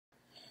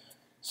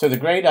So the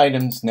grade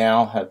items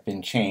now have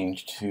been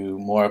changed to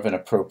more of an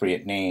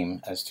appropriate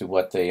name as to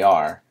what they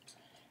are.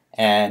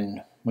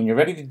 And when you're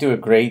ready to do a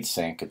grade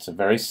sync, it's a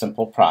very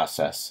simple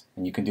process,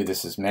 and you can do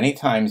this as many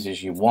times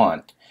as you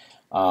want.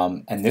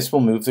 And this will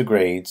move the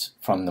grades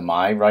from the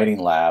My Writing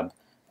Lab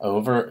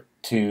over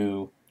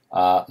to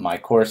My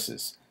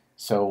Courses.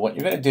 So what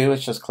you're going to do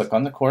is just click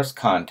on the course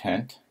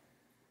content.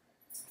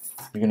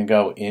 You're going to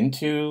go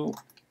into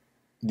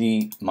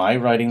the My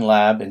Writing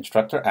Lab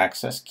Instructor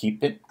Access,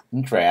 keep it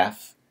in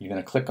draft. You're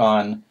going to click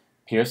on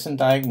Pearson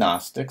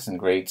Diagnostics and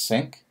Grade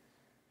Sync.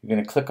 You're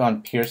going to click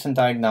on Pearson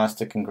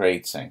Diagnostic and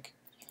Grade Sync.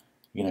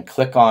 You're going to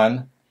click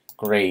on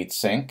Grade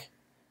Sync.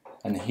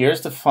 And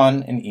here's the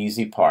fun and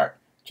easy part.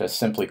 Just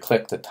simply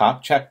click the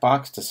top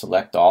checkbox to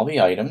select all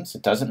the items.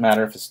 It doesn't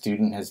matter if a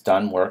student has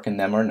done work in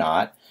them or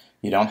not.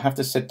 You don't have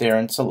to sit there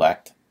and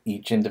select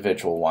each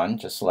individual one.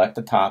 Just select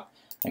the top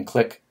and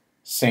click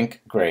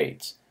Sync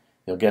Grades.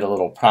 You'll get a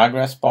little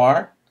progress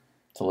bar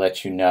to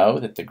let you know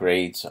that the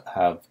grades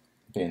are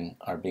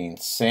being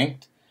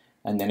synced.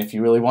 And then if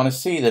you really want to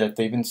see that if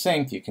they've been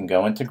synced, you can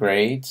go into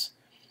Grades.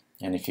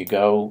 And if you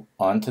go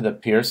onto the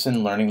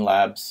Pearson Learning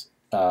Labs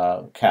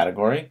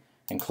category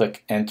and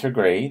click Enter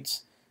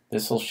Grades,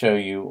 this will show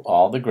you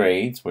all the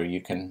grades where you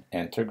can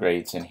enter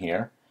grades in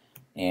here.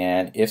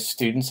 And if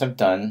students have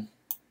done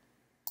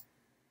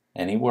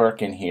any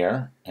work in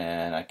here,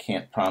 and I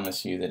can't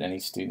promise you that any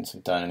students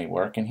have done any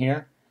work in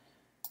here,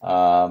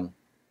 but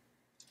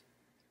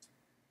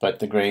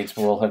the grades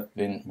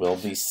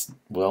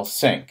will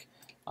sync.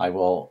 I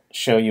will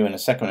show you in a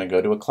second when I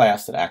go to a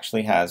class that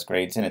actually has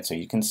grades in it, so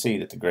you can see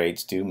that the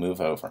grades do move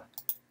over.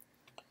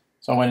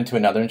 So I went into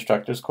another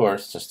instructor's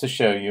course just to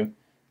show you.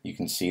 You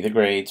can see the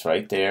grades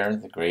right there.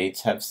 The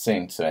grades have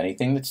synced. So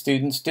anything that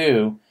students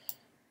do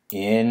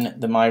in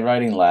the My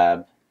Writing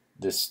Lab,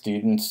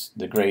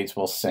 the grades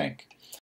will sync.